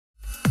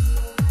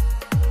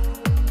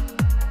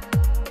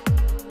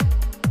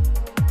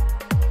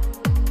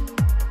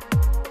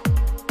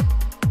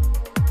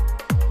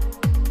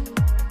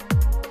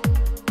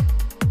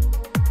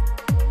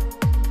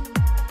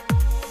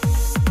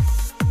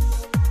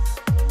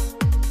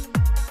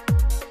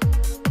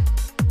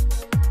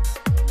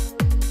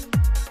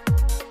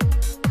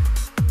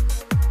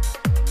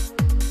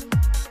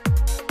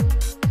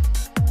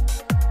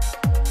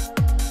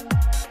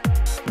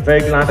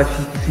very glad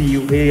actually to see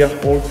you here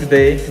all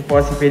today to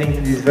participating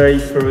in this very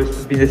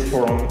first business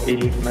forum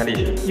in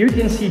Malaysia. You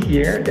can see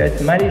here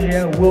that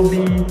Malaysia will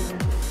be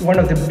one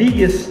of the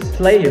biggest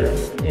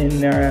players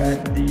in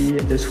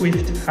the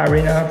SWIFT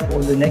arena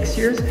for the next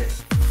years.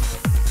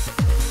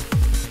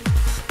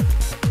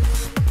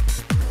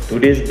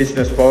 Today's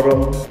business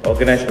forum,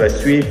 organized by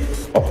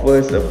SWIFT,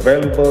 offers a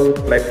valuable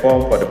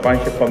platform for the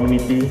financial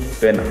community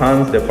to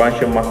enhance the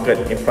financial market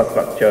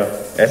infrastructure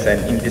as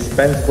an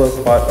indispensable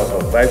part of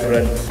a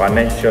vibrant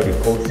financial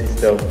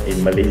ecosystem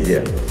in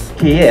Malaysia.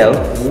 KL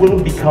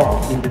will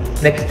become, in the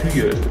next 2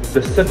 years,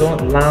 the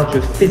second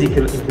largest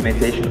physical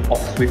implementation of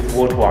SWIFT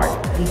worldwide.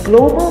 The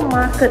global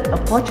market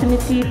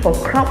opportunity for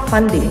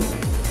crowdfunding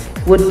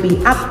would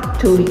be up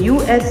to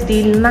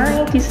USD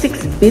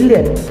 96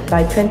 billion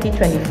by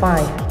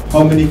 2025.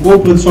 How many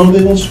corporates are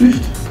there on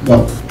SWIFT?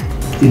 Well,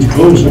 it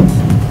grows, huh?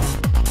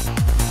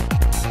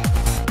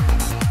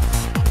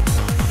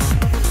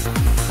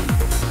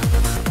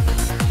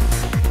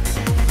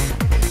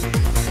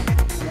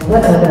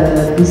 What are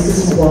the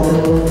business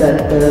models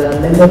that the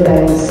member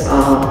banks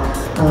are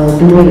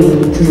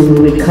doing to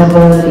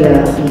recover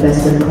their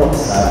investment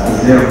costs?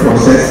 Is there a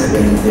process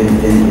in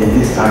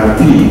this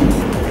RFP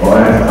or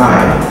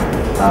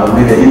RFI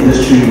where the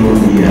industry will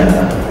be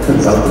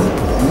consulted?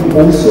 We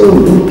also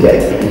look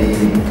at the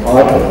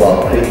part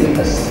about creating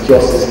a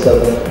secure system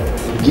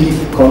to give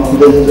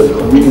confidence to the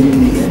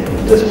community and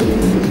industry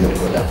to use your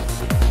product.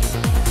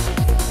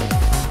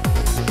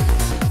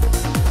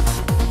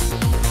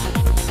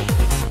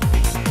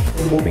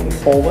 Moving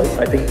forward,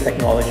 I think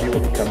technology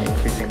will become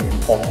increasingly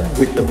important.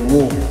 With the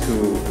move to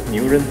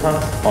new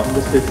rentals on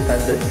the SWIFT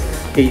standards,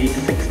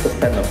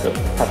 86% of the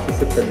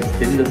participants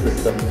in the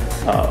system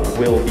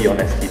will be on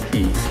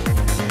STP.